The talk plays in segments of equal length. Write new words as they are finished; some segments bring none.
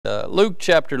Luke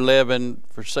chapter 11,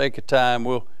 for sake of time,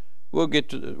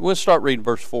 we'll start reading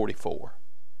verse 44.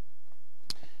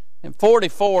 In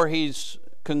 44, he's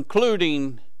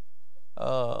concluding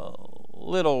a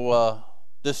little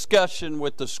discussion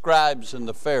with the scribes and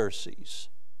the Pharisees.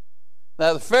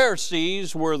 Now, the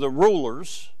Pharisees were the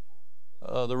rulers,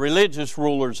 the religious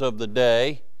rulers of the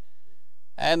day,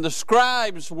 and the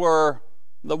scribes were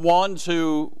the ones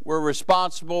who were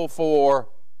responsible for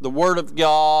the Word of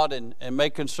God and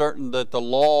making certain that the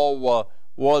law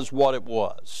was what it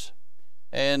was.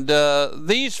 And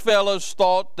these fellows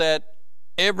thought that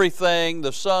everything,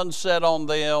 the sun set on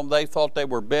them, they thought they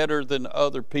were better than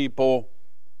other people.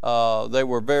 They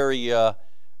were very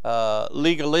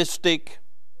legalistic.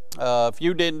 If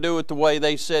you didn't do it the way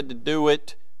they said to do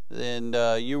it, then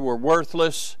you were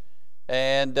worthless.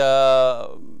 And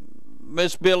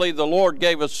Miss Billy, the Lord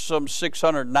gave us some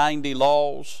 690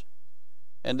 laws.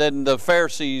 And then the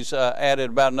Pharisees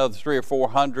added about another 300 or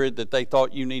 400 that they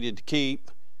thought you needed to keep.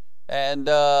 And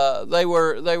they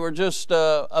were just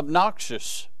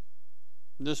obnoxious,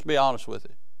 just to be honest with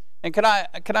you. And can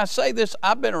I say this?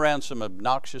 I've been around some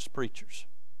obnoxious preachers.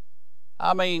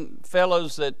 I mean,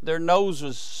 fellows that their nose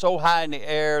was so high in the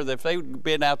air that if they'd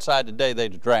been outside today,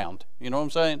 they'd have drowned. You know what I'm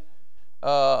saying?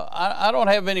 I don't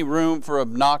have any room for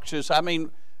obnoxious. I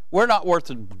mean, we're not worth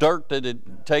the dirt that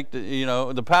it take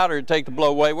to, the powder it take to blow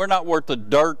away. We're not worth the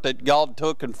dirt that God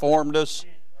took and formed us.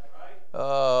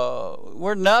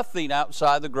 We're nothing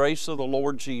outside the grace of the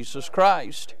Lord Jesus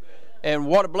Christ. And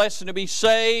what a blessing to be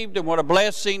saved, and what a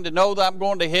blessing to know that I'm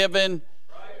going to heaven.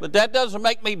 But that doesn't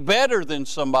make me better than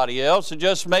somebody else. It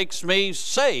just makes me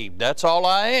saved. That's all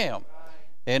I am.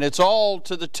 And it's all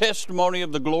to the testimony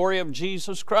of the glory of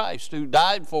Jesus Christ, who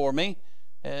died for me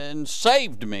and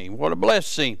saved me. What a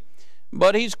blessing.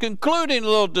 But he's concluding a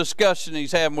little discussion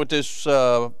he's having with this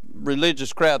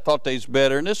religious crowd, thought they was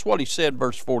better. And this is what he said,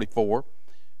 verse 44.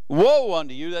 Woe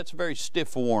unto you, that's a very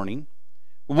stiff warning.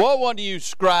 Woe unto you,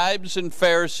 scribes and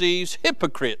Pharisees,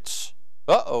 hypocrites.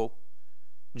 Uh-oh.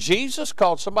 Jesus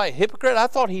called somebody a hypocrite? I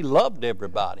thought he loved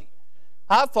everybody.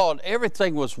 I thought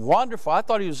everything was wonderful. I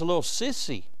thought he was a little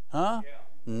sissy. Huh? Yeah.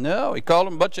 No, he called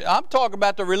them a bunch of... I'm talking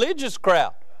about the religious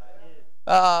crowd.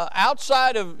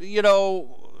 Outside of,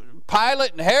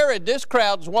 Pilate and Herod, this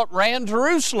crowd's what ran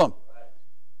Jerusalem.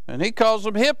 And he calls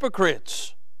them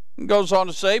hypocrites. And goes on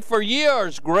to say, for ye are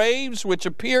as graves which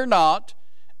appear not,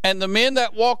 and the men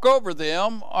that walk over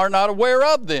them are not aware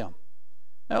of them.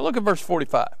 Now look at verse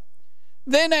 45.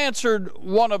 Then answered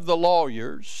one of the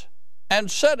lawyers, and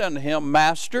said unto him,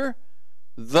 Master,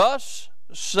 thus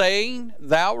saying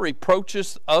thou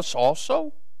reproachest us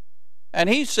also? And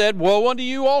he said, Woe unto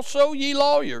you also, ye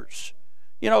lawyers.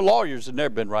 Lawyers have never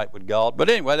been right with God. But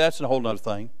anyway, that's a whole other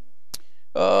thing.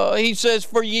 He says,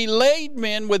 For ye laid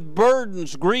men with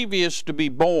burdens grievous to be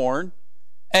borne,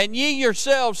 and ye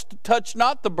yourselves touch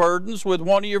not the burdens with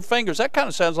one of your fingers. That kind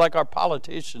of sounds like our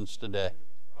politicians today.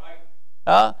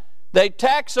 They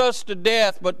tax us to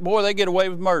death, but boy, they get away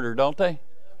with murder, don't they?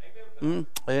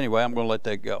 Anyway, I'm going to let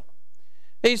that go.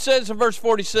 He says in verse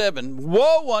 47,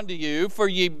 Woe unto you, for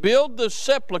ye build the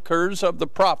sepulchres of the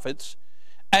prophets,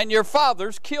 and your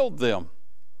fathers killed them.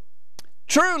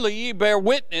 Truly ye bear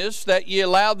witness that ye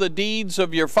allow the deeds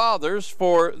of your fathers,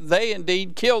 for they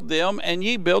indeed killed them, and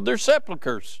ye build their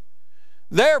sepulchres.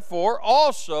 Therefore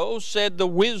also said the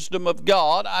wisdom of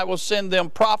God, I will send them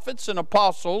prophets and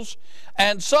apostles,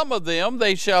 and some of them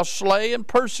they shall slay and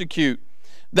persecute,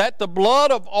 that the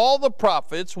blood of all the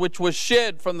prophets which was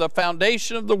shed from the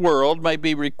foundation of the world may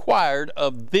be required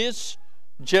of this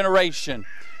generation,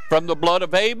 from the blood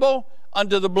of Abel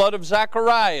unto the blood of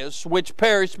Zacharias, which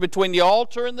perished between the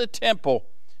altar and the temple.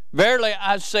 Verily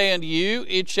I say unto you,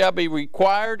 it shall be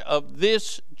required of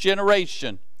this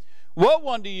generation. Woe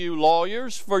unto you,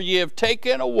 lawyers, for ye have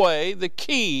taken away the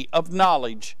key of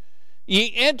knowledge.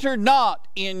 Ye entered not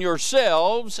in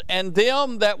yourselves, and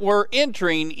them that were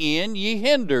entering in ye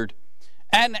hindered.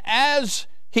 And as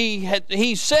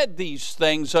he said these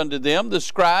things unto them, the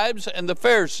scribes and the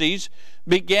Pharisees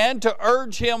began to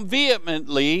urge him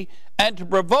vehemently, and to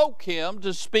provoke him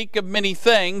to speak of many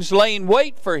things, laying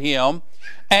wait for him,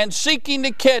 and seeking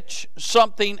to catch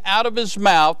something out of his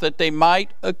mouth that they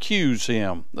might accuse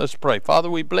him. Let's pray. Father,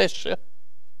 we bless you.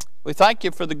 We thank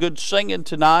you for the good singing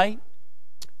tonight.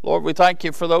 Lord, we thank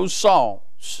you for those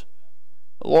songs.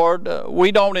 Lord,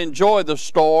 we don't enjoy the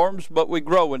storms, but we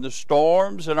grow in the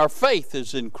storms, and our faith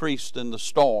is increased in the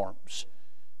storms.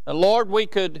 And Lord, we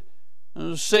could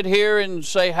sit here and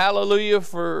say hallelujah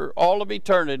for all of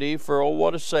eternity, for oh,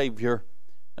 what a Savior.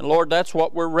 And Lord, that's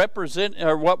what we're representing,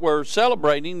 or what we're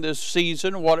celebrating this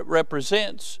season, what it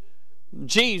represents.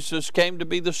 Jesus came to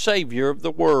be the Savior of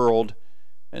the world.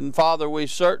 And Father, we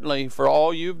certainly, for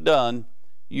all you've done,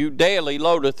 you daily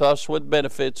loadeth us with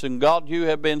benefits. And God, you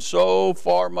have been so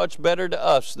far much better to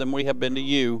us than we have been to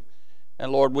you.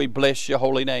 And Lord, we bless your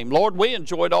holy name. Lord, we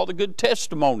enjoyed all the good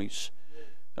testimonies.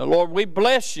 And Lord, we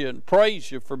bless you and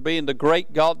praise you for being the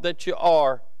great God that you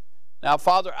are. Now,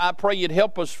 Father, I pray you'd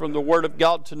help us from the Word of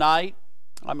God tonight.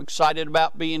 I'm excited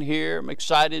about being here. I'm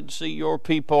excited to see your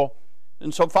people.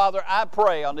 And so, Father, I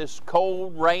pray on this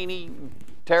cold, rainy,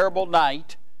 terrible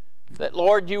night that,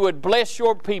 Lord, you would bless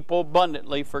your people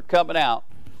abundantly for coming out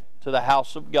to the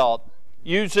house of God.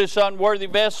 Use this unworthy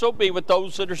vessel. Be with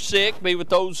those that are sick. Be with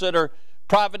those that are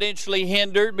providentially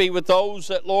hindered. Be with those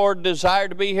that, Lord, desire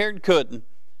to be here and couldn't.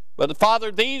 But,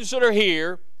 Father, these that are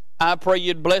here, I pray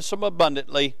you'd bless them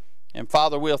abundantly. And,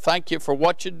 Father, we'll thank you for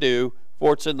what you do,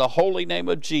 for it's in the holy name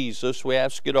of Jesus we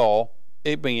ask it all.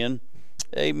 Amen.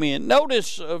 Amen.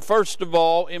 Notice, first of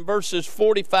all, in verses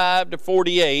 45 to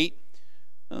 48,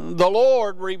 the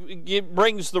Lord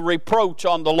brings the reproach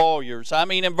on the lawyers. I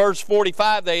mean, in verse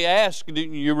 45, they ask, do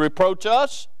you reproach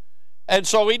us? And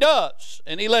so he does.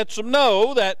 And he lets them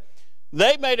know that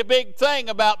they made a big thing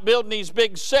about building these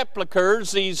big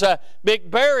sepulchres, these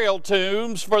big burial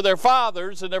tombs for their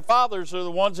fathers, and their fathers are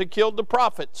the ones that killed the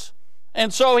prophets.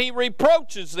 And so he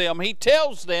reproaches them. He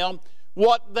tells them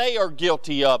what they are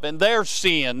guilty of and their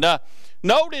sin.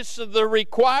 Notice the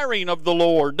requiring of the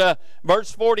Lord.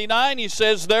 Verse 49, he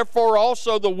says, therefore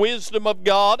also the wisdom of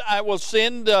God, I will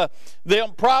send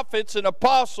them prophets and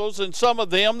apostles, and some of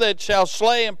them that shall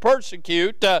slay and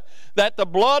persecute, that the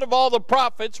blood of all the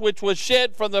prophets which was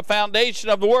shed from the foundation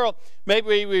of the world may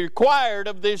be required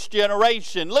of this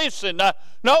generation. Listen,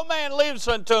 no man lives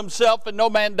unto himself, and no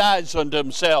man dies unto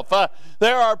himself.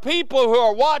 There are people who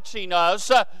are watching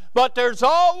us, but there's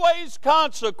always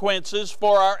consequences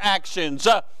for our actions.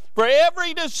 For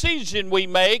every decision we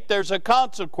make, there's a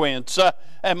consequence.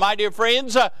 And my dear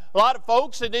friends, a lot of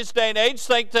folks in this day and age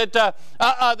think that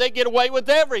they get away with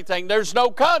everything. There's no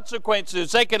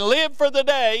consequences. They can live for the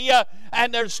day,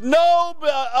 and there's no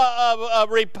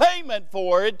repayment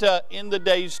for it in the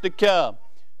days to come.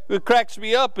 What cracks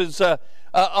me up is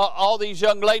all these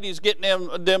young ladies getting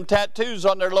them tattoos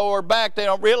on their lower back. They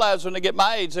don't realize when they get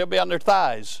my age, they'll be on their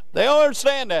thighs. They don't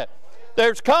understand that.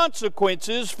 There's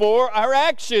consequences for our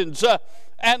actions.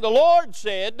 And the Lord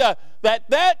said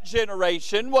that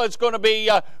generation was going to be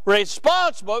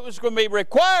responsible. It was going to be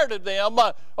required of them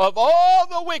of all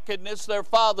the wickedness their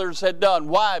fathers had done.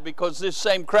 Why? Because this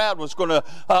same crowd was going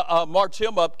to march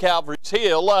him up Calvary's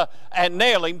hill and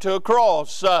nail him to a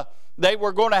cross. They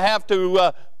were going to have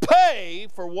to pay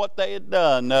for what they had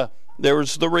done. There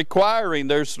was the requiring.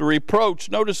 There's the reproach.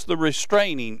 Notice the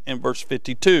restraining in verse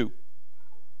 52.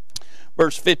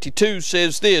 Verse 52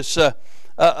 says this,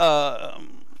 I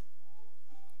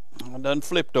done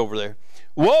flipped over there.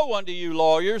 Woe unto you,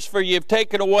 lawyers, for ye have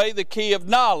taken away the key of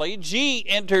knowledge. Ye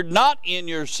entered not in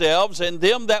yourselves, and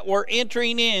them that were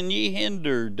entering in ye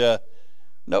hindered.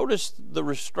 Notice the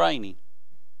restraining.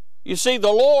 You see,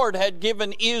 the Lord had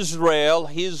given Israel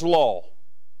his law.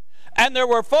 And there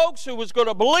were folks who was going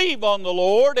to believe on the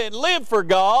Lord and live for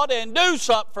God and do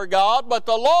something for God, but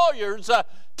the lawyers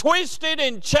twisted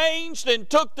and changed and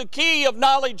took the key of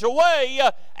knowledge away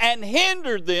and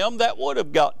hindered them that would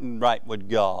have gotten right with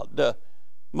God.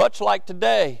 Much like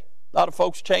today, a lot of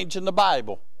folks changing the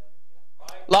Bible.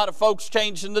 A lot of folks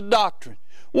changing the doctrine.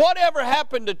 Whatever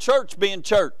happened to church being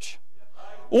church?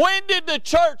 When did the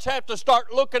church have to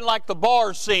start looking like the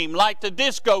bar scene, like the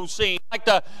disco scene, like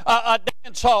the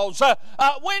dance halls?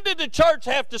 When did the church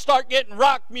have to start getting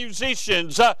rock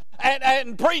musicians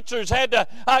and preachers had to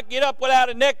get up without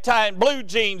a necktie and blue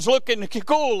jeans looking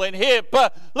cool and hip?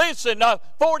 Listen,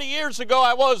 40 years ago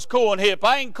I was cool and hip.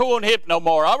 I ain't cool and hip no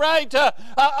more, all right? But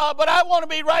I want to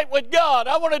be right with God.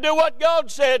 I want to do what God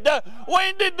said.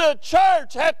 When did the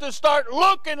church have to start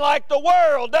looking like the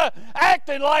world,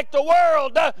 acting like the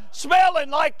world, smelling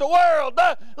like the world?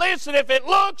 Listen, if it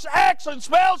looks, acts, and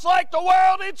smells like the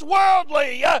world, it's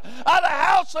worldly. The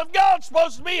house of God's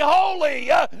supposed to be holy,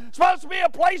 supposed to be a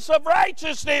place of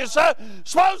righteousness,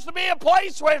 supposed to be a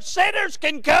place where sinners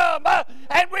can come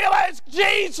and realize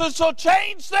Jesus will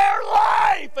change their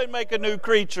life and make a new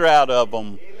creature out of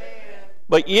them. Amen.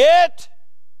 But yet,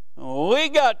 we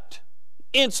got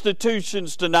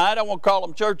institutions tonight, I won't call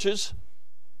them churches,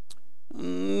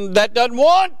 that doesn't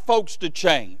want folks to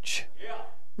change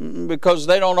because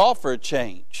they don't offer a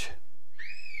change.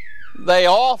 They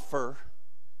offer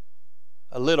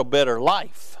a little better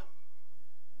life.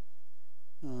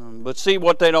 But see,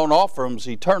 what they don't offer them is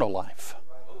eternal life.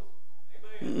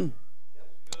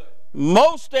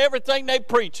 Most everything they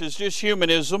preach is just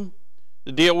humanism.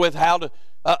 To deal with how to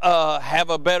have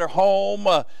a better home,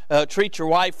 treat your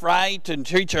wife right, and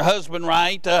treat your husband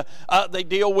right. They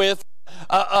deal with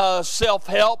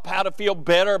self-help, how to feel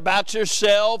better about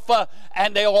yourself,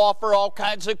 and they'll offer all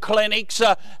kinds of clinics,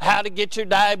 how to get your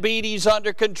diabetes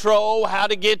under control, how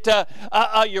to get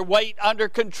your weight under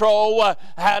control,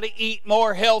 how to eat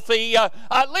more healthy.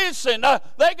 Listen,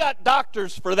 they got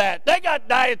doctors for that. They got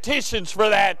dietitians for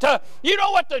that. You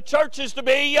know what the church is to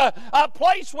be? A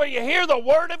place where you hear the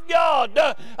Word of God.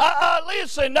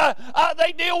 Listen,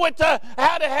 they deal with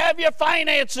how to have your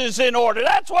finances in order.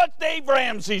 That's what Dave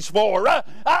Ramsey's for.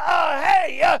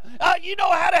 Hey, you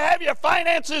know how to have your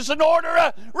finances in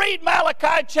order? Read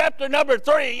Malachi chapter number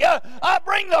 3.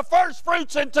 Bring the first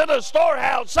fruits into the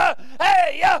storehouse.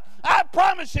 Hey, I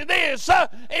promise you this.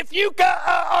 If you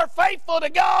are faithful to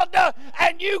God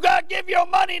and you give your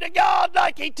money to God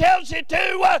like He tells you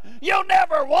to, you'll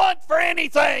never want for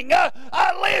anything.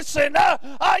 Listen,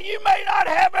 you may not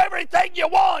have everything you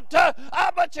want,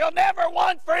 but you'll never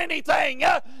want for anything.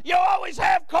 You'll always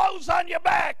have clothes on your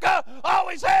back,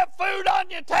 always have food on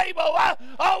your table,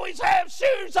 always have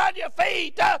shoes on your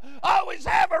feet, always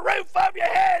have a roof over your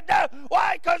head.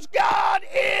 Why? Because God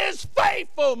is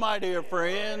faithful, my dear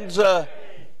friends.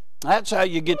 That's how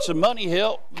you get some money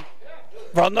help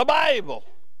from the Bible.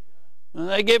 And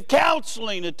they give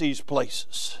counseling at these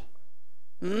places.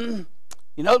 You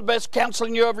know the best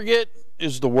counseling you ever get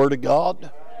is the Word of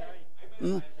God.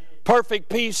 Perfect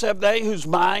peace have they whose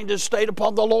mind is stayed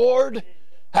upon the Lord.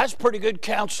 That's pretty good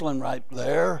counseling right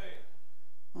there.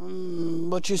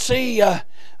 But you see, they're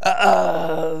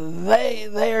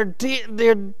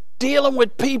dealing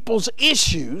with people's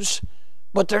issues,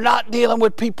 but they're not dealing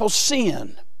with people's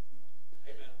sin.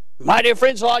 My dear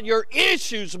friends, a lot of your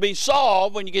issues will be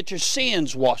solved when you get your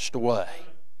sins washed away.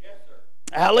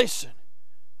 Now listen,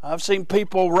 I've seen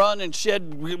people run and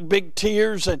shed big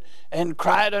tears and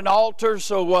cry at an altar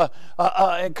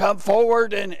and come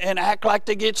forward and act like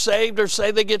they get saved or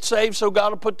say they get saved so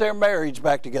God will put their marriage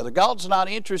back together. God's not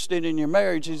interested in your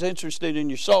marriage. He's interested in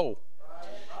your soul.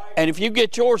 And if you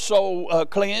get your soul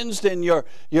cleansed and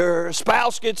your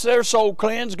spouse gets their soul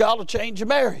cleansed, God will change your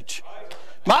marriage.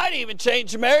 Might even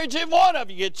change your marriage if one of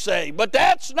you gets saved. But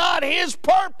that's not His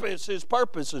purpose. His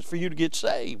purpose is for you to get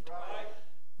saved.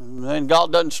 And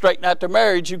God doesn't straighten out their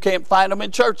marriage, you can't find them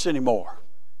in church anymore.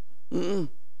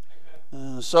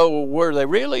 So were they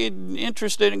really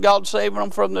interested in God saving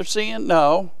them from their sin?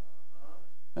 No.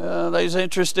 They was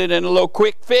interested in a little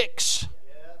quick fix.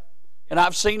 And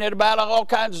I've seen it about all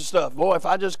kinds of stuff. Boy, if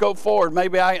I just go forward,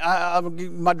 maybe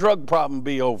my drug problem will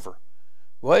be over.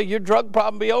 Well, your drug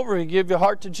problem will be over. You give your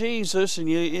heart to Jesus and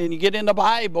you get in the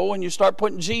Bible and you start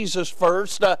putting Jesus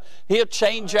first. He'll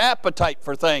change your appetite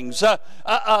for things.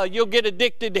 You'll get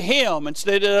addicted to Him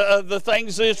instead of the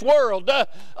things of this world.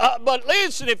 But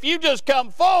listen, if you just come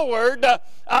forward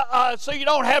so you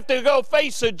don't have to go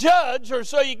face a judge, or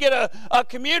so you get a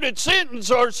commuted sentence,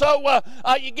 or so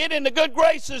you get in the good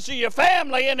graces of your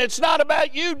family, and it's not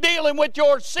about you dealing with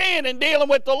your sin and dealing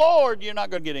with the Lord, you're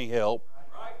not going to get any help.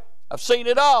 I've seen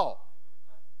it all,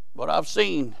 but I've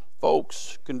seen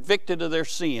folks convicted of their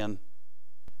sin,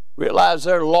 realize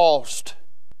they're lost,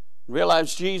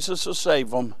 realize Jesus will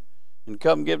save them, and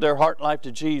come give their heart and life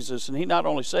to Jesus. And He not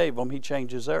only saves them, He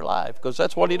changes their life, because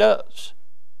that's what He does.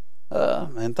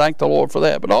 And thank the Lord for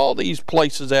that. But all these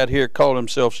places out here call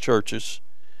themselves churches,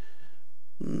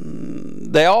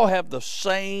 they all have the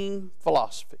same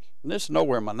philosophy. And this is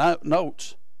nowhere in my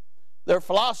notes. Their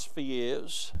philosophy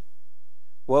is,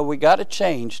 well, we got to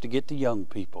change to get the young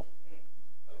people.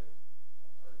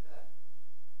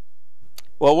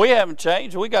 Well, we haven't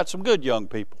changed. We got some good young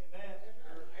people.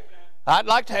 I'd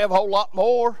like to have a whole lot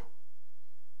more,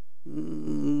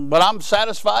 but I'm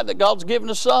satisfied that God's given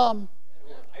us some.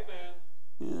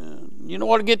 You know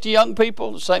what to get the young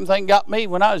people? The same thing got me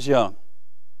when I was young.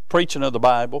 Preaching of the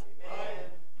Bible.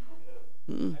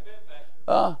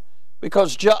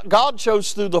 Because God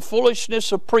chose through the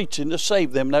foolishness of preaching to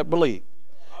save them that believe.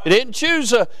 He didn't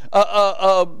choose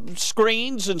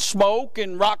screens and smoke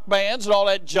and rock bands and all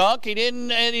that junk. He didn't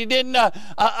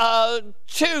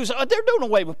choose. They're doing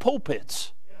away with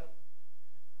pulpits.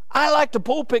 I like the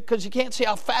pulpit because you can't see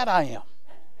how fat I am.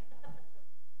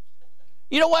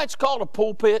 You know why it's called a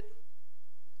pulpit?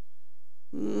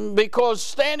 Because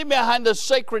standing behind the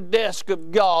sacred desk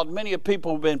of God, many of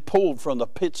people have been pulled from the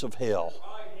pits of hell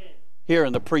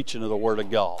hearing the preaching of the Word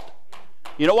of God.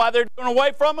 You know why they're doing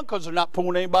away from it? Because they're not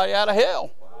pulling anybody out of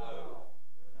hell.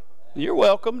 You're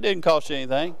welcome. Didn't cost you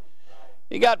anything.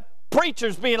 You got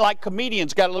preachers being like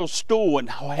comedians, got a little stool and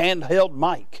handheld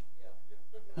mic.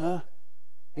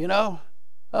 You know,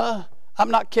 I'm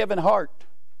not Kevin Hart.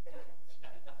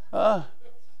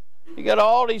 You got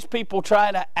all these people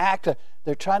trying to act.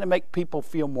 They're trying to make people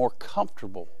feel more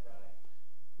comfortable.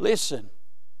 Listen,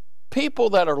 people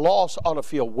that are lost ought to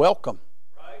feel welcome,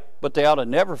 but they ought to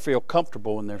never feel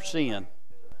comfortable in their sin.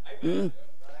 The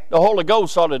Holy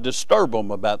Ghost ought to disturb them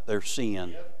about their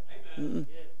sin.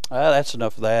 That's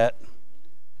enough of that.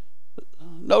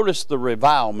 Notice the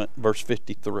revilement, verse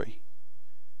 53.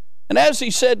 And as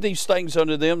he said these things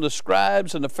unto them, the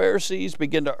scribes and the Pharisees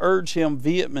began to urge him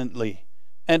vehemently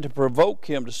and to provoke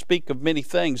him to speak of many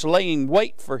things, laying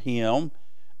wait for him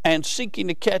and seeking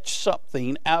to catch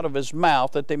something out of his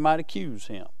mouth that they might accuse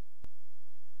him.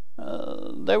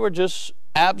 They were just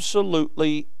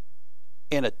absolutely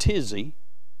in a tizzy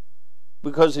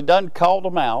because he done called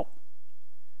them out,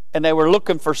 and they were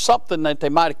looking for something that they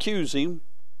might accuse him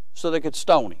so they could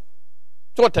stone him.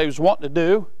 That's what they was wanting to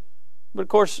do. But of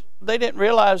course, they didn't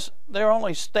realize they're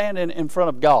only standing in front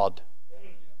of God.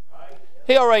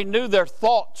 He already knew their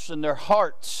thoughts and their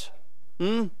hearts.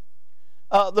 The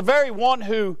very one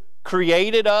who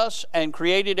created us and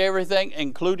created everything,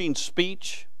 including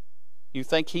speech, you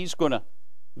think he's going to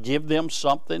give them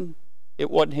something? It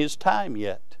wasn't his time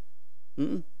yet.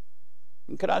 Can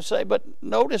I say, but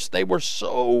notice they were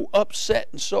so upset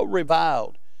and so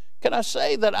reviled. Can I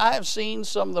say that I have seen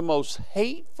some of the most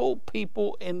hateful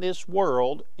people in this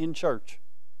world in church?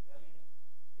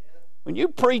 When you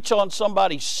preach on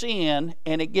somebody's sin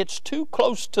and it gets too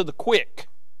close to the quick,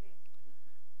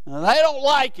 and they don't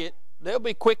like it, they'll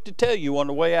be quick to tell you on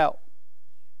the way out.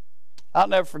 I'll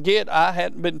never forget, I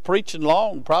hadn't been preaching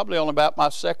long, probably on about my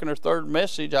second or third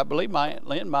message. I believe my Aunt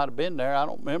Lynn might have been there. I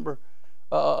don't remember.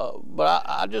 But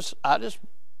I just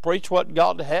preached what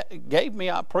God gave me.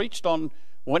 I preached on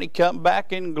when he come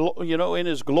back in, in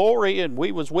his glory, and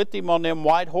we was with him on them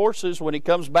white horses when he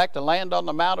comes back to land on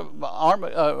the Mount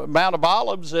of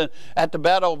Olives and at the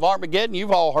Battle of Armageddon.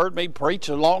 You've all heard me preach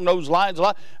along those lines.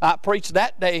 I preached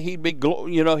that day he'd be,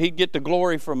 he'd get the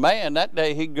glory from man. That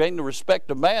day he'd gain the respect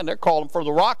of man. They're calling for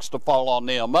the rocks to fall on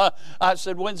them. I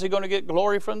said, when's he going to get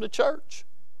glory from the church?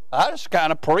 I just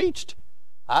kind of preached.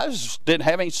 I just didn't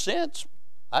have any sense.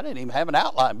 I didn't even have an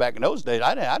outline back in those days.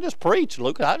 I just preached,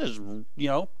 Luke. I just,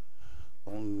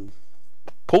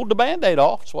 pulled the Band-Aid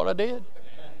off. That's what I did.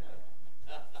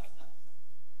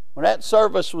 When that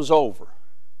service was over,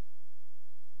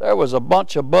 there was a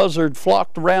bunch of buzzards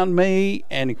flocked around me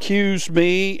and accused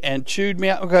me and chewed me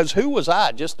out. Because who was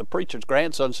I? Just the preacher's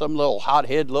grandson, some little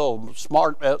hot-head, little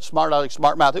smart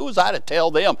mouth. Who was I to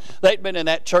tell them? They'd been in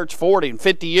that church 40 and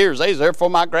 50 years. They was there before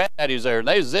my granddaddy was there. And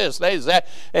they was this, they was that.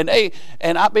 And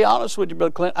I'll be honest with you, Brother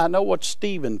Clint, I know what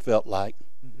Stephen felt like.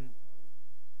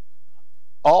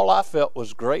 All I felt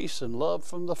was grace and love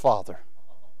from the Father.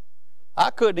 I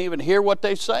couldn't even hear what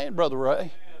they saying, Brother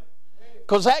Ray.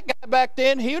 Because that guy back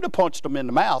then, he would have punched them in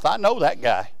the mouth. I know that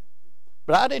guy.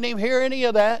 But I didn't even hear any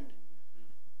of that.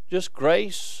 Just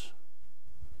grace,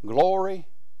 glory,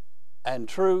 and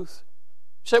truth.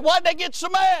 You say, why'd they get so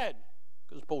mad?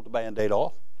 Because pulled the Band-Aid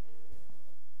off.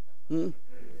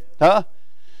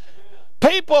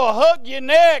 People hug your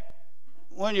neck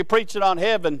when you're preaching on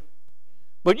heaven.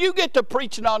 But you get to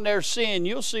preaching on their sin,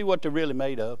 you'll see what they're really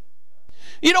made of.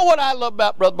 You know what I love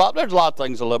about Brother Bob? There's a lot of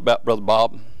things I love about Brother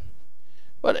Bob.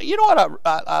 But you know what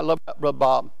I love about Brother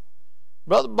Bob?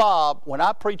 Brother Bob, when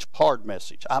I preach a hard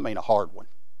message, I mean a hard one,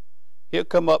 he'll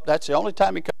come up. That's the only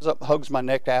time he comes up and hugs my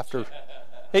neck after.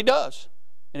 He does.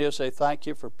 And he'll say, thank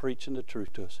you for preaching the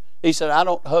truth to us. He said, I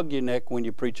don't hug your neck when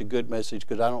you preach a good message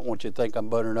because I don't want you to think I'm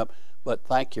buttering up. But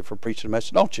thank you for preaching the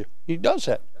message, don't you? He does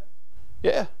that.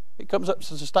 Yeah. He comes up and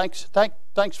says,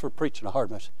 thanks for preaching a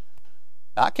hard message.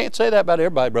 I can't say that about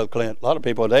everybody, Brother Clint. A lot of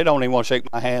people, they don't even want to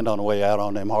shake my hand on the way out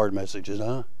on them hard messages,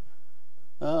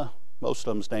 most of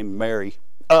them's named Mary.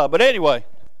 But anyway,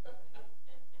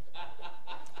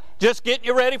 just getting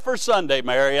you ready for Sunday,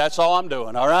 Mary. That's all I'm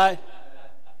doing, all right?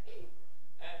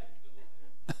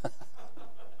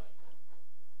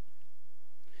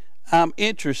 I'm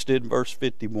interested in verse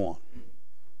 51.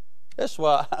 That's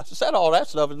why I said all that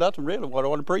stuff is nothing really what I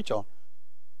want to preach on.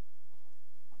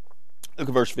 Look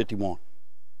at verse 51.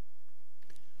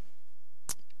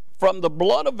 From the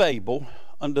blood of Abel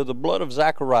unto the blood of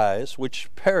Zacharias,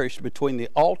 which perished between the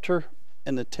altar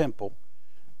and the temple,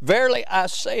 verily I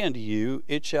say unto you,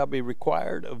 it shall be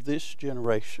required of this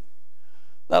generation.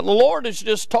 Now the Lord has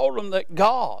just told them that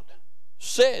God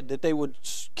said that they would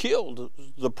kill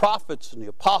the prophets and the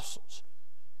apostles.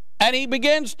 And he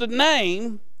begins to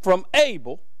name from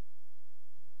Abel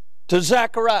to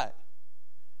Zachariah.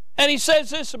 And he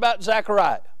says this about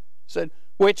Zachariah. He said,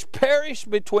 which perished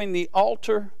between the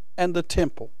altar and the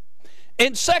temple.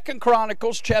 In 2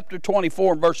 Chronicles chapter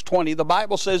 24 and verse 20, the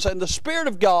Bible says, and the Spirit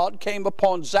of God came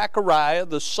upon Zechariah,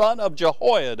 the son of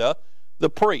Jehoiada,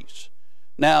 the priest.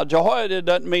 Now, Jehoiada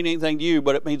doesn't mean anything to you,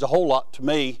 but it means a whole lot to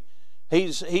me.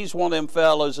 He's one of them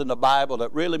fellows in the Bible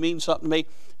that really means something to me.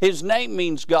 His name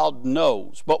means God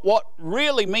knows. But what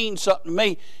really means something to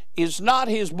me is not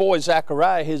his boy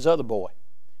Zechariah, his other boy.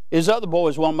 His other boy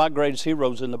is one of my greatest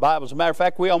heroes in the Bible. As a matter of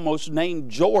fact, we almost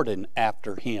named Jordan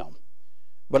after him.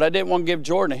 But I didn't want to give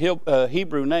Jordan a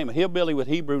Hebrew name. A hillbilly with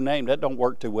Hebrew name, that don't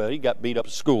work too well. He got beat up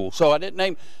at school. So I didn't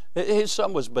name, his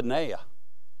son was Benaiah,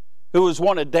 who was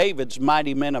one of David's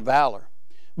mighty men of valor.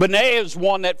 Benaiah is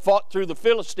one that fought through the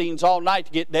Philistines all night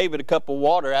to get David a cup of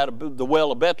water out of the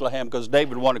well of Bethlehem because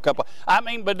David wanted a cup of...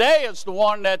 Benaiah is the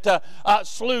one that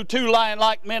slew 2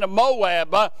 lion-like men of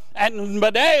Moab. And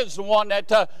Benaiah is the one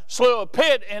that slew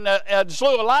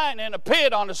a lion in a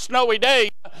pit on a snowy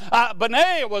day.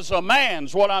 Benaiah was a man,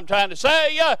 is what I'm trying to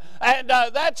say. And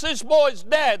that's this boy's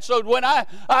dad. So when I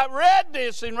read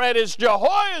this and read his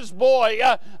Jehoiada's boy,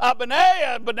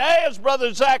 Benaiah's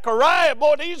brother Zechariah,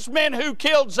 boy, these men who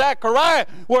killed Zechariah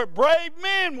were brave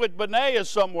men with Benaiah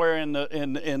somewhere in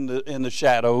the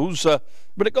shadows.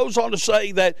 But it goes on to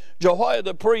say that Jehoiada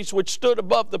the priest, which stood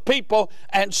above the people,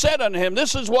 and said unto him,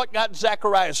 this is what got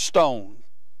Zechariah stoned.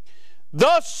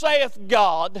 Thus saith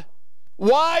God,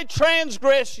 why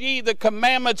transgress ye the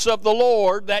commandments of the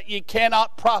Lord, that ye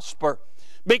cannot prosper?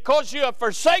 Because you have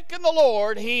forsaken the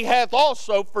Lord, he hath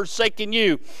also forsaken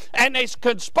you. And they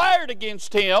conspired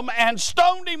against him and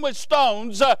stoned him with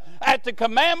stones at the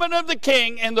commandment of the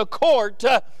king in the court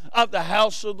of the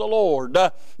house of the Lord.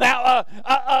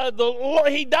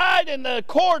 He died in the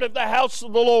court of the house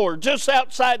of the Lord, just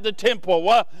outside the temple.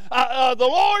 The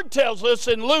Lord tells us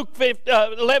in Luke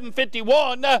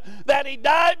 11:51 that he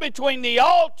died between the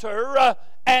altar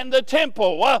and the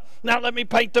temple. Now let me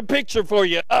paint the picture for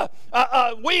you.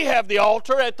 We have the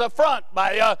altar at the front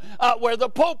by where the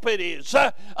pulpit is.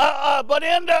 But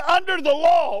under the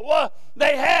law,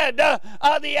 they had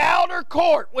the outer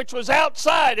court, which was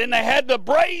outside, and they had the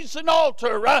brazen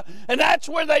altar, and that's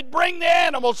where they'd bring the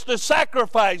animals to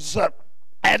sacrifice.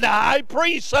 And the high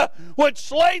priest would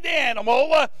slay the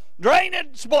animal, drain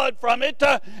its blood from it,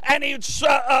 and he would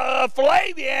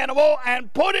fillet the animal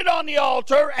and put it on the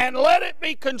altar and let it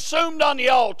be consumed on the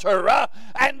altar.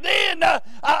 And then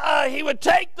he would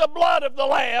take the blood of the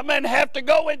lamb and have to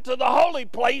go into the holy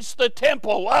place, the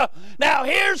temple. Now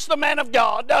here's the man of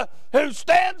God who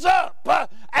stands up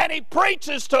and he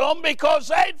preaches to them because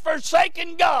they'd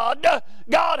forsaken God.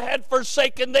 God had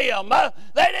forsaken them.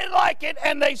 They didn't like it,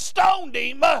 and they stoned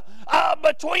him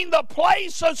between the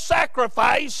place of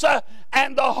sacrifice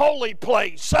and the holy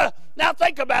place. Now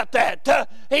think about that.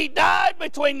 He died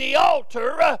between the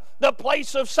altar, the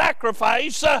place of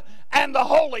sacrifice, and the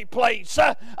holy place.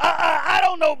 I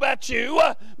don't know about you,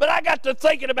 but I got to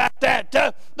thinking about that.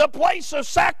 The place of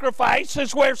sacrifice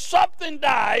is where something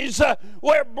dies,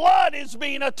 where blood is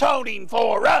being atoning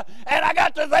for. And I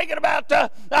got to thinking about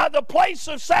the place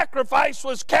of sacrifice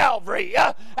was Calvary.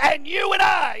 And you and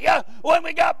I, when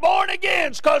we got born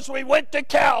again, it's because we went to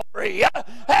Calvary.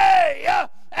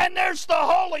 And there's the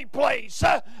holy place,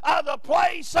 the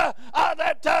place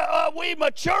that we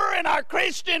mature in our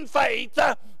Christian faith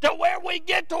to where we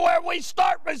get to where we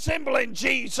start resembling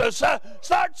Jesus,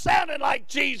 start sounding like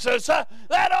Jesus.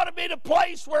 That ought to be the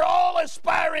place we're all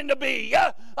aspiring to be. We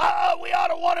ought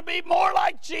to want to be more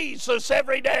like Jesus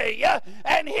every day.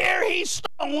 And here he's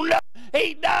stoned.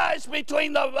 He dies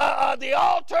between the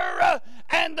altar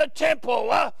and the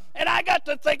temple. And I got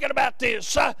to thinking about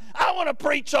this. I want to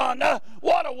preach on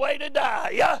what a way to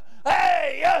die.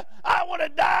 I want to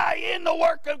die in the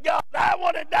work of God. I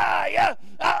want to die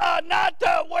not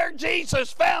where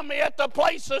Jesus found me at the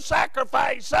place of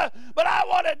sacrifice, but I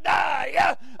want to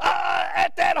die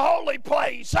at that holy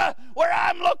place where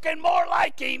I'm looking more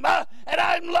like him and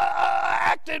I'm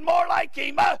acting more like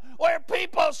him, where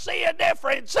people see a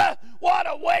difference. What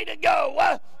a way to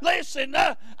go. Listen,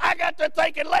 I got to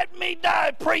thinking, let me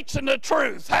die preaching the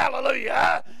truth.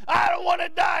 Hallelujah. I don't want to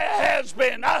die a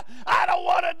has-been. I don't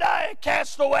want to die a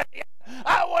castaway.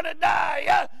 I want to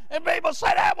die. And people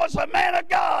say that was a man of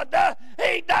God.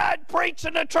 He died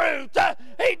preaching the truth.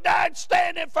 He died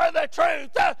standing for the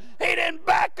truth. He didn't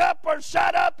back up or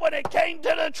shut up when it came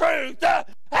to the truth.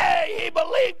 He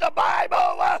believed the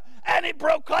Bible and he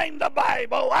proclaimed the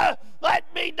Bible.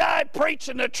 Let me die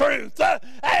preaching the truth.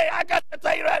 I got to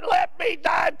tell you that. Let me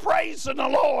die praising the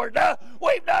Lord.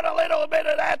 We've done a little bit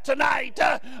of that tonight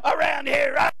around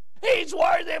here. He's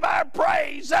worthy of our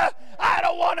praise. I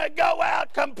don't want to go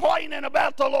out complaining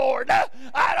about the Lord.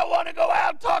 I don't want to go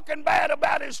out talking bad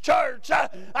about His church.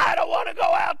 I don't want to go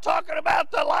out talking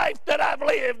about the life that I've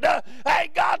lived. Hey,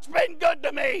 God's been good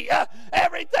to me.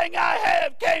 Everything I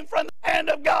have came from the hand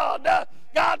of God.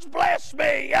 God's blessed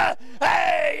me.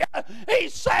 Hey, He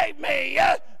saved me,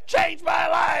 changed my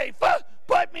life,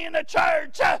 put me in the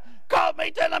church, called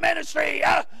me to the ministry,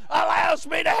 allows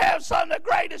me to have some of the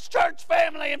greatest church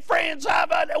family and friends I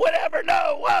would ever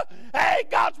know. Hey,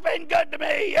 God's been good to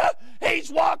me.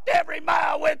 He's walked every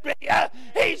mile with me.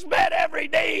 He's met every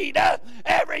need.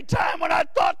 Every time when I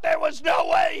thought there was no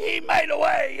way, He made a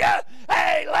way.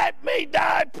 Hey, let me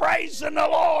die praising the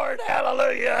Lord.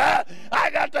 Hallelujah. I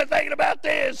got to thinking about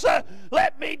this.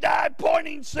 Let me die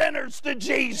pointing sinners to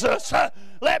Jesus.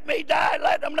 Let me die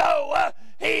letting them know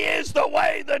He is the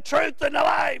way, the truth, and the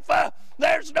life.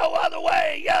 There's no other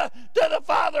way to the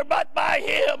Father but by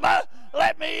Him.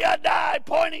 Let me die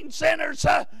pointing sinners,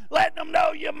 letting them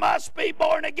know you must be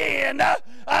born again.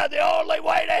 The only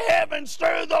way to heaven's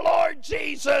through the Lord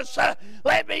Jesus.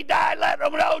 Let me die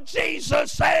letting them know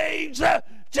Jesus saves.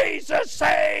 Jesus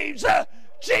saves.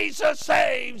 Jesus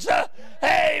saves.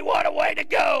 Hey, what a way to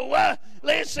go.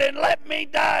 Listen, let me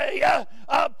die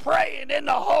praying in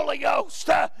the Holy Ghost.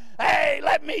 Hey,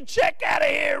 let me check out of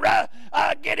here,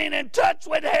 getting in touch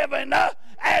with heaven,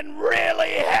 and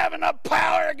really having the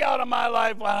power of God in my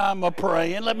life when I'm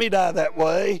praying. Let me die that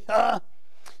way.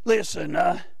 Listen,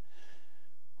 got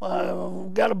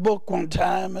a book one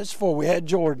time. That's before we had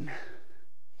Jordan.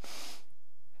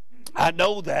 I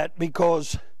know that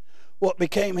because what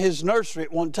became his nursery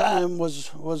at one time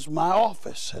was my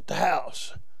office at the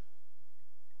house.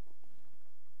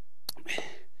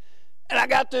 And I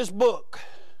got this book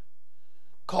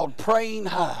called Praying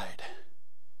Hyde.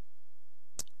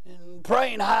 And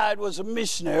Praying Hyde was a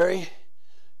missionary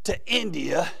to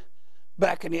India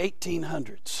back in the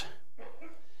 1800s.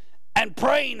 And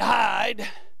Praying Hyde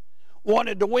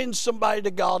wanted to win somebody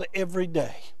to God every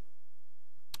day.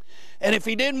 And if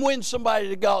he didn't win somebody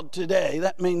to God today,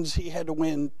 that means he had to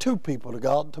win 2 people to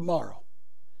God tomorrow.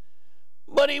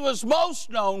 But he was most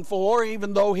known for,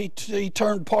 even though he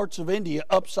turned parts of India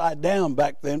upside down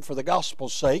back then for the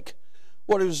gospel's sake,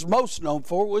 what he was most known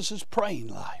for was his praying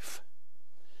life.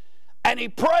 And he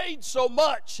prayed so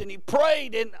much, and he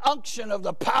prayed in unction of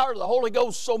the power of the Holy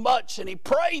Ghost so much, and he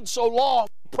prayed so long,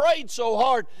 prayed so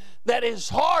hard, that his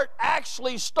heart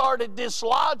actually started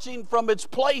dislodging from its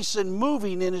place and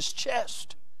moving in his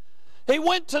chest. He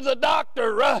went to the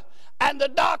doctor, and the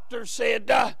doctor said,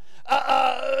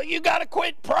 you got to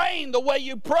quit praying the way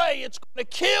you pray. It's going to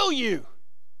kill you.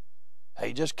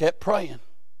 He just kept praying.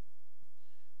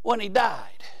 When he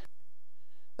died,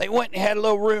 they went and had a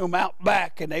little room out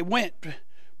back, and they went,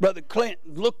 Brother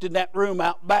Clinton looked in that room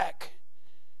out back,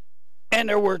 and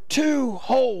there were 2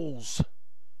 holes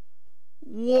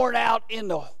worn out in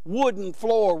the wooden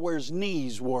floor where his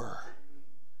knees were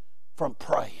from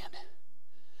praying.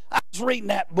 I was reading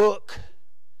that book,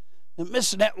 and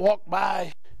Miss Annette walked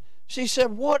by. She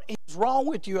said, "What is wrong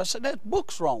with you?" I said, "That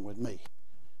book's wrong with me."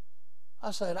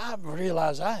 I said, "I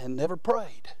realized I had never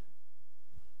prayed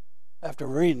after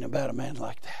reading about a man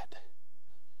like that.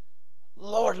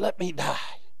 Lord, let me die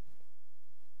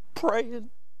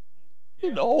praying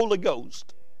in the Holy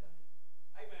Ghost.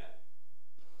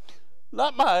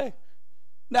 Not my,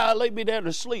 now lay me down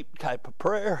to sleep type of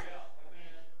prayer,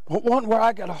 but one where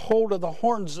I got a hold of the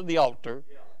horns of the altar,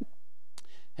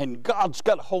 and God's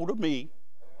got a hold of me.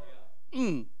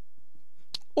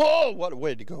 Whoa, what a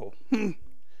way to go.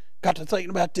 Got to thinking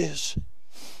about this.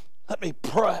 Let me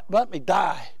pray, let me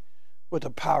die with the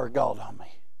power of God on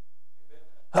me.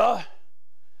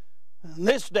 In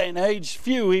this day and age,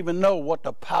 few even know what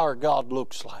the power of God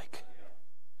looks like.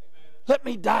 Let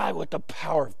me die with the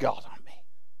power of God on me.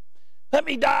 Let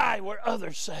me die where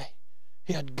others say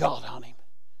he had God on him.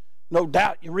 No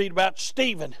doubt you read about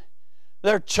Stephen.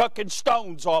 They're chucking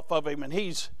stones off of him, and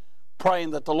he's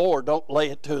praying that the Lord don't lay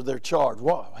it to their charge.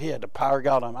 Wow, he had the power of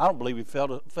God on him. I don't believe he fell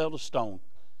to stone.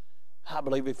 I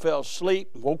believe he fell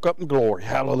asleep and woke up in glory.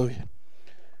 Hallelujah.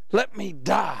 Let me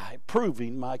die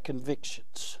proving my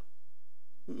convictions.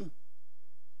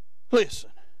 Listen,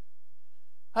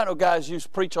 I know guys used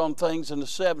to preach on things in the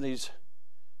 70s.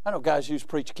 I know guys used to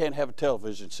preach you can't have a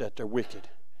television set. They're wicked.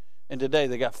 And today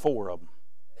they got 4 of them.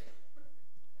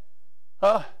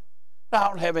 I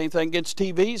don't have anything against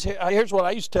TVs. Here's what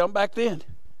I used to tell them back then.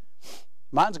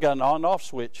 Mine's got an on and off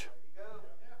switch.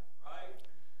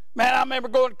 Man, I remember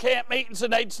going to camp meetings,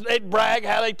 and they'd brag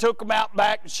how they took them out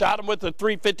back and shot them with a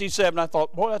 .357. I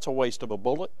thought, boy, that's a waste of a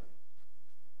bullet.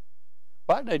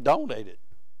 Why did they donate it?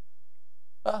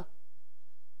 But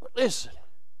listen,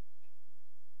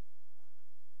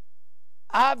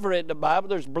 I've read the Bible.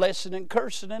 There's blessing and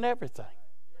cursing and everything.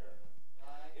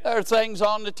 There are things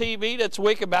on the TV that's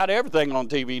wicked. About everything on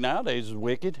TV nowadays is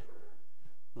wicked.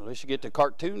 Unless you get the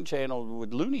cartoon channel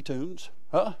with Looney Tunes.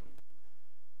 Huh?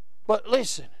 But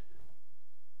listen,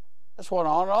 that's what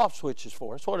an on and off switch is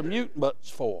for. That's what a mute button's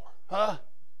for. Huh?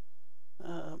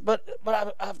 But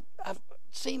I've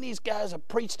seen these guys have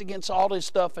preached against all this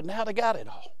stuff, and now they got it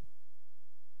all.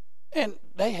 And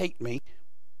they hate me.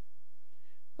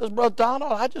 Because, Brother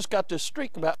Donald, I just got this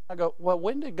streak about it. I go, well,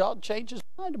 when did God change his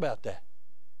mind about that?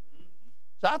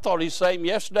 So I thought he's the same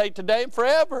yesterday, today, and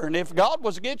forever. And if God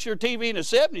was against your TV in the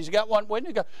 70s, he got one, when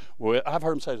did God? Well, I've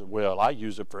heard him say, well, I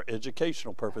use it for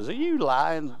educational purposes. Are you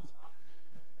lying?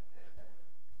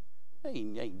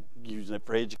 He ain't using it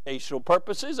for educational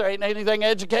purposes. There ain't anything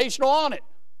educational on it.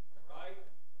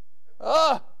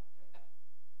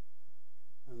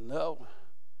 No.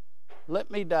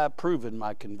 Let me die proving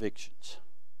my convictions.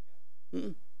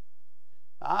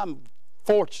 I'm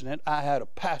fortunate I had a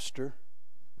pastor.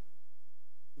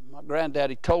 My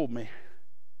granddaddy told me,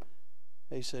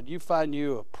 he said, you find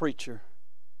you a preacher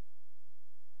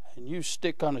and you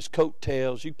stick on his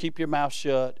coattails, you keep your mouth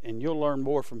shut, and you'll learn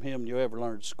more from him than you ever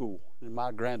learned at school. And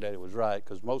my granddaddy was right,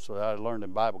 because most of it I learned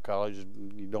in Bible college,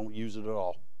 you don't use it at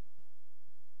all.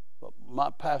 But my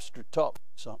pastor taught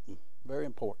me something very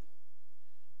important.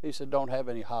 He said, don't have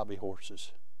any hobby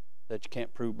horses that you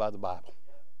can't prove by the Bible.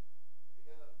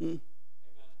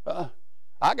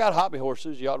 I got hobby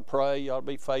horses. You ought to pray. You ought to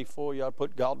be faithful. You ought to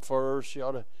put God first. You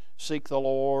ought to seek the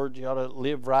Lord. You ought to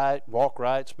live right, walk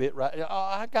right, spit right.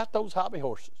 I got those hobby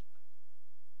horses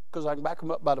because I can back them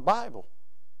up by the Bible.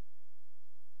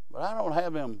 But I don't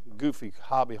have them goofy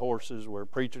hobby horses where a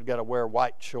preacher's got to wear a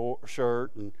white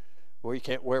shirt and where you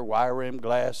can't wear wire-rimmed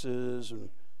glasses and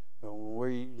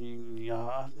where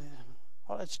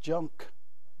all that's junk.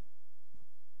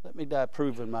 Let me die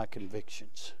proving my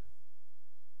convictions.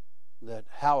 That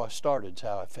how I started is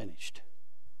how I finished.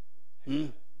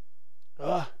 Then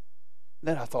I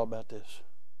thought about this.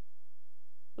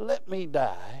 Let me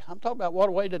die. I'm talking about what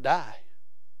a way to die.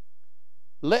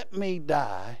 Let me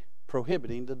die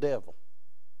prohibiting the devil.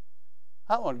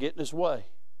 I want to get in his way.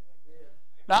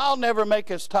 Now, I'll never make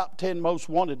his top 10 most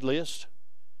wanted list,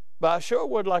 but I sure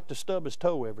would like to stub his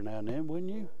toe every now and then,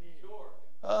 wouldn't you?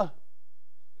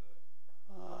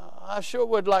 I sure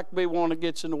would like to be one that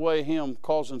gets in the way of him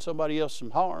causing somebody else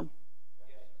some harm.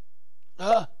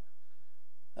 Let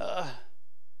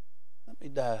me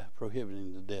die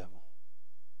prohibiting the devil.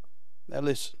 Now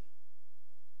listen,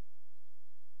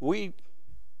 we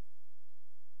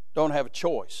don't have a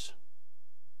choice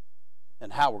in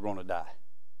how we're going to die.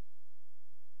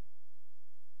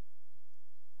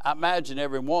 I imagine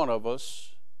every one of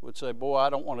us would say, boy,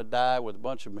 I don't want to die with a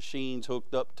bunch of machines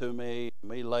hooked up to me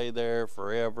lay there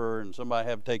forever, and somebody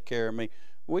have to take care of me.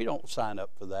 We don't sign up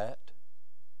for that.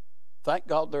 Thank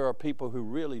God there are people who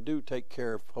really do take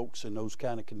care of folks in those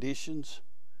kind of conditions.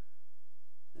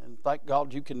 And thank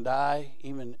God you can die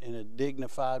even in a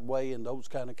dignified way in those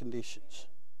kind of conditions.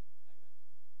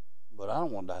 But I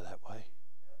don't want to die that way.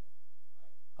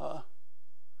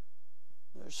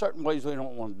 There's certain ways we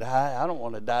don't want to die. I don't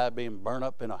want to die being burned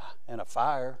up in a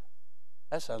fire.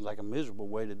 That sounds like a miserable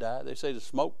way to die. They say the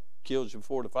smoke kills you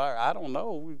before the fire. I don't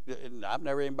know. I've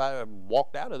never anybody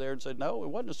walked out of there and said, no, it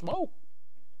wasn't the smoke.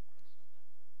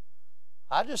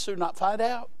 I just should not find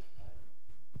out.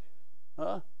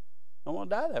 I don't want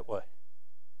to die that way.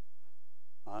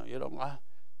 I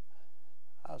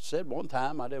said one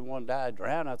time I didn't want to die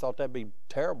drowned. I thought that'd be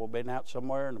terrible, being out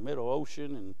somewhere in the middle of the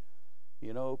ocean and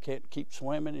can't keep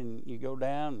swimming, and you go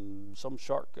down, and some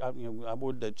shark, I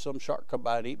would that some shark come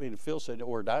by and eat me, and Phil said,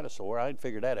 or a dinosaur. I ain't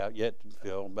figured that out yet,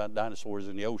 Phil, about dinosaurs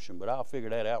in the ocean, but I'll figure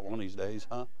that out one of these days,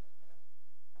 But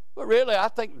really, I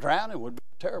think drowning would be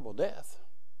a terrible death.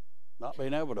 Not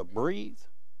being able to breathe,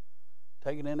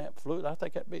 taking in that fluid, I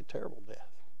think that'd be a terrible death.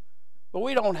 But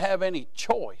we don't have any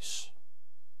choice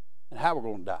in how we're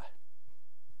going to die.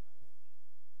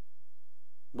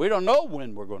 We don't know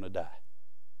when we're going to die.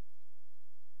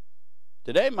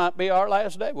 Today might be our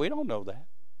last day. We don't know that.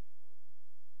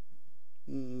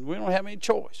 We don't have any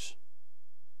choice.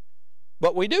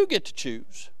 But we do get to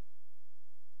choose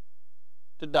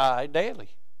to die daily.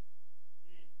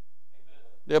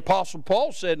 The Apostle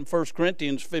Paul said in 1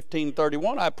 Corinthians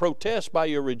 15:31, I protest by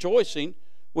your rejoicing,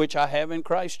 which I have in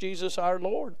Christ Jesus our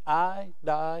Lord. I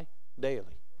die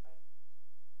daily.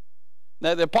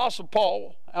 Now, the Apostle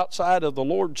Paul, outside of the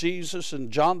Lord Jesus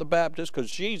and John the Baptist, because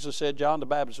Jesus said John the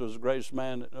Baptist was the greatest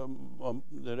man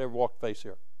that ever walked the face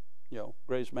here.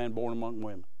 Greatest man born among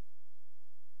women.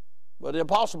 But the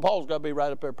Apostle Paul's got to be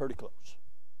right up there pretty close.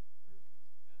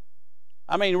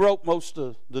 I mean, he wrote most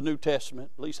of the New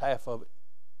Testament, at least half of it.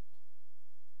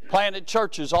 Planted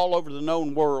churches all over the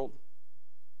known world.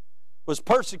 Was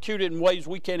persecuted in ways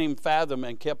we can't even fathom,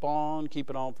 and kept on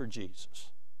keeping on for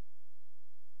Jesus.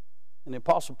 And the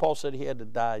Apostle Paul said he had to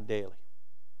die daily.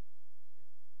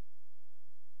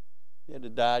 He had to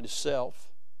die to self.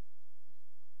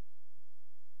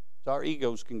 Our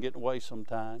egos can get in the way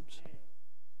sometimes.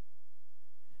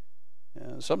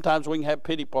 Sometimes we can have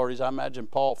pity parties. I imagine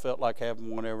Paul felt like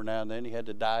having one every now and then. He had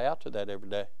to die out to that every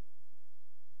day,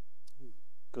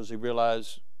 because he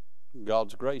realized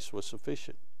God's grace was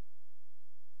sufficient.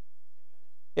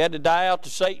 He had to die out to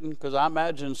Satan, because I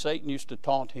imagine Satan used to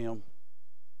taunt him.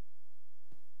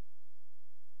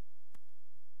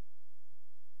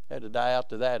 Had to die out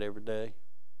to that every day.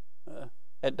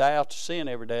 Had to die out to sin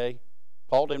every day.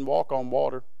 Paul didn't walk on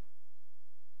water.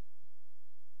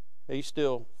 He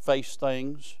still faced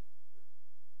things.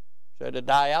 So he had to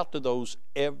die out to those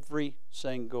every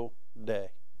single day.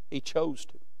 He chose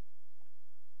to.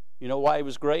 You know why he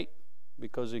was great?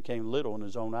 Because he became little in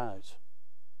his own eyes.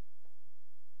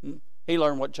 He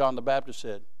learned what John the Baptist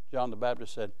said. John the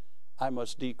Baptist said, I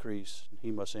must decrease, and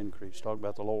he must increase. Talking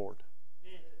about the Lord.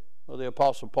 Well, the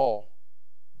Apostle Paul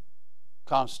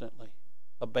constantly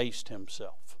abased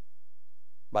himself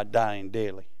by dying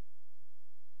daily.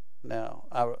 Now,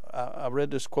 I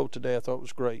read this quote today. I thought it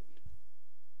was great.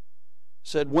 It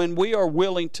said, when we are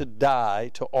willing to die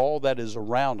to all that is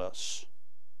around us,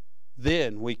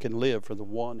 then we can live for the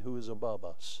one who is above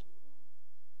us.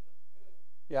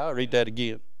 Yeah, I'll read that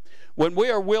again. When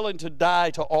we are willing to die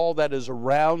to all that is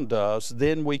around us,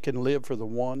 then we can live for the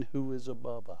one who is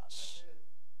above us.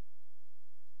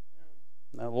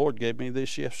 Now, the Lord gave me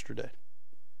this yesterday.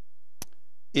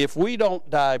 If we don't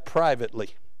die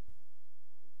privately,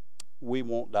 we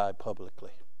won't die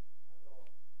publicly.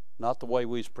 Not the way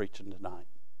we was preaching tonight.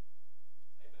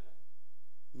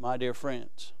 My dear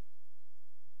friends,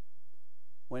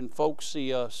 when folks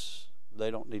see us,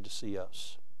 they don't need to see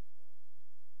us.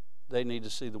 They need to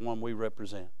see the one we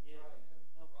represent.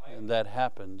 And that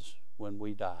happens when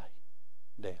we die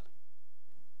daily.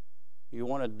 You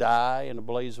want to die in a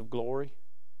blaze of glory?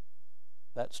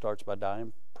 That starts by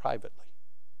dying privately.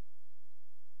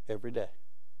 Every day.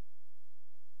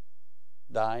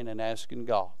 Dying and asking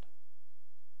God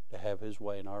to have His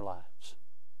way in our lives.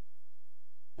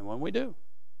 And when we do,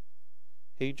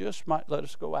 He just might let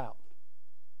us go out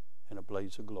in a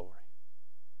blaze of glory.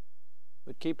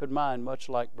 But keep in mind, much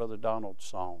like Brother Donald's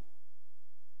song,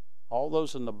 all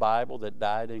those in the Bible that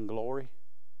died in glory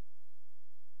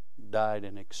died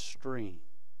in extreme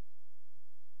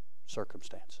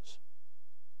circumstances.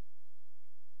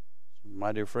 So,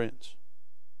 my dear friends,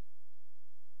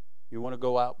 you want to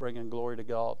go out bringing glory to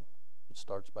God? It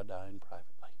starts by dying privately.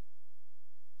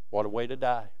 What a way to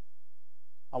die.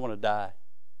 I want to die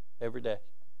every day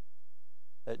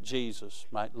that Jesus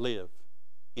might live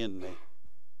in me,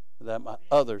 that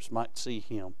others might see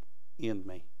Him in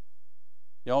me.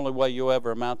 The only way you'll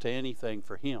ever amount to anything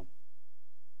for Him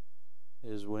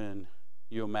is when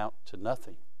you amount to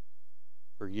nothing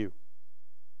for you.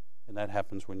 And that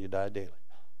happens when you die daily.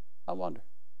 I wonder.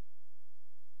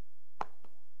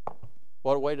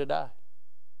 What a way to die.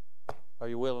 Are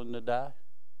you willing to die?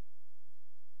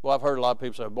 Well, I've heard a lot of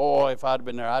people say, boy, if I'd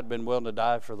been there, I'd been willing to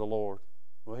die for the Lord.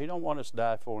 Well, He don't want us to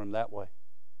die for Him that way.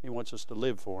 He wants us to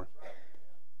live for Him.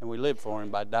 And we live for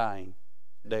Him by dying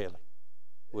daily.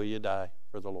 Will you die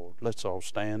for the Lord? Let's all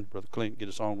stand. Brother Clint, get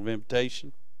us on with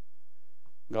invitation.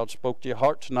 God spoke to your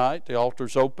heart tonight. The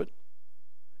altar's open.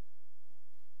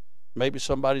 Maybe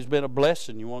somebody's been a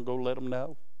blessing. You want to go let them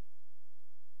know.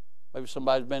 Maybe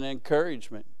somebody's been an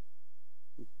encouragement.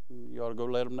 You ought to go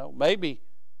let them know. Maybe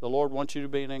the Lord wants you to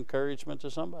be an encouragement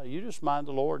to somebody. You just mind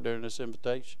the Lord during this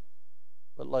invitation.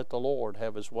 But let the Lord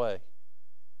have His way.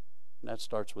 And that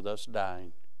starts with us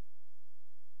dying.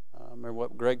 Remember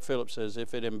what Greg Phillips says,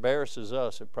 if it embarrasses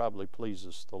us, it probably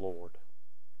pleases the Lord.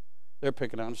 They're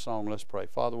picking out a song. Let's pray.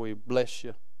 Father, we bless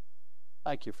You.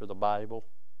 Thank You for the Bible.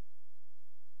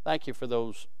 Thank You for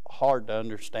those hard to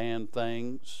understand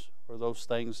things, or those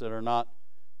things that are not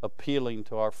appealing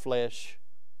to our flesh.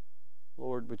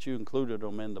 Lord, but You included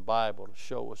them in the Bible to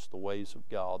show us the ways of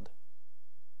God.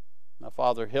 Now,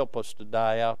 Father, help us to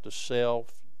die out to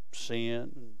self,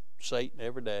 sin, and Satan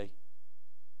every day,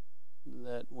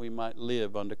 that we might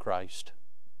live unto Christ.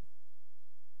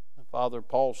 Now, Father,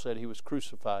 Paul said he was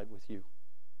crucified with You.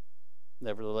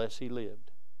 Nevertheless, he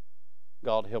lived.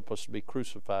 God, help us to be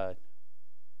crucified,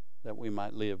 that we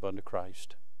might live unto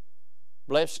Christ.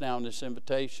 Bless now in this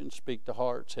invitation. Speak to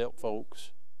hearts. Help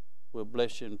folks. We'll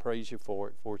bless you and praise you for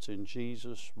it, for it's in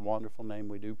Jesus' wonderful name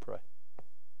we do pray.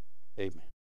 Amen.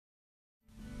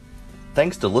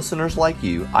 Thanks to listeners like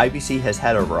you, IBC has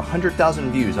had over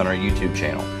 100,000 views on our YouTube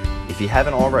channel. If you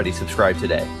haven't already, subscribe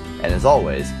today. And as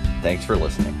always, thanks for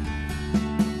listening.